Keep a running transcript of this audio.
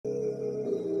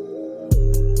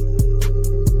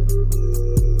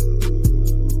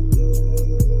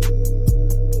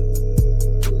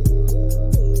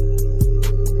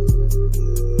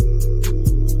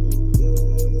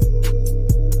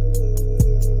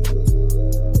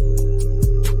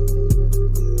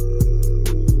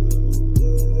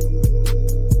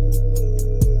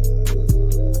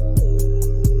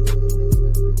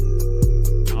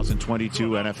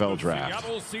2022 NFL Draft.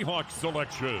 Seattle Seahawks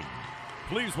selection.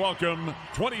 Please welcome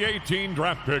 2018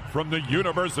 draft pick from the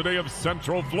University of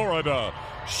Central Florida,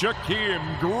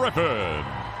 Shaquem Griffin.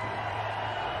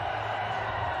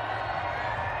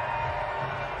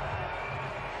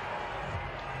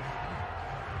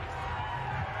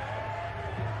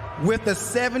 With the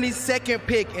 72nd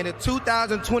pick in the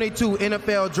 2022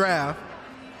 NFL Draft,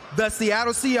 the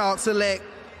Seattle Seahawks select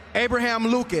Abraham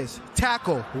Lucas,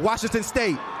 tackle, Washington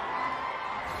State.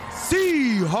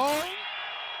 Seahawks.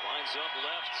 Lines up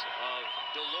left of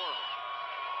DeLora.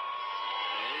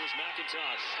 And here's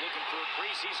McIntosh looking for a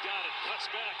crease. He's got it. Cuts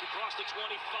back across the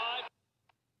 25.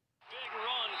 Big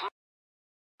run for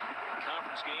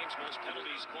conference games. Most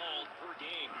penalties called per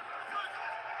game.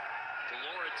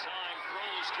 DeLora time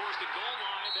throws towards the goal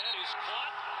line. That is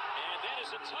caught. And that is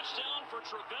a touchdown for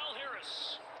Travell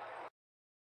Harris.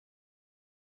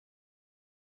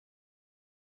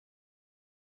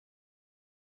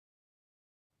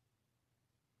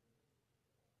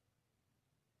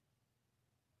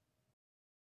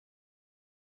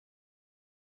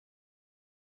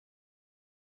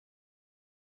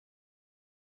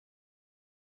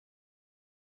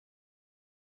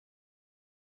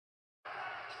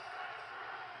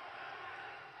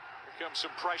 Comes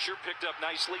some pressure, picked up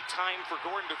nicely. Time for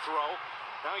Gordon to throw.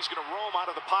 Now he's going to roam out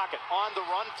of the pocket. On the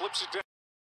run, flips it down.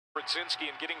 Brzezinski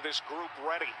and getting this group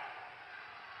ready.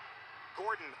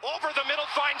 Gordon over the middle,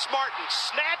 finds Martin.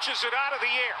 Snatches it out of the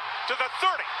air to the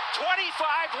 30.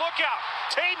 25, look out.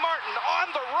 Tay Martin on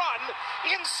the run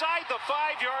inside the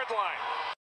 5-yard line.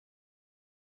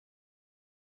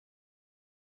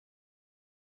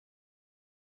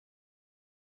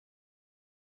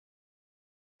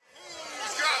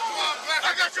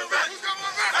 I got your back. Who's got my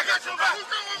back? I got your back. Who's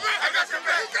got my back? I got your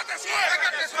back. Who got that swag? I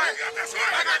got that swag. I got that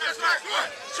swag. I got that swag.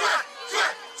 Swag,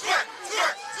 swag, swag.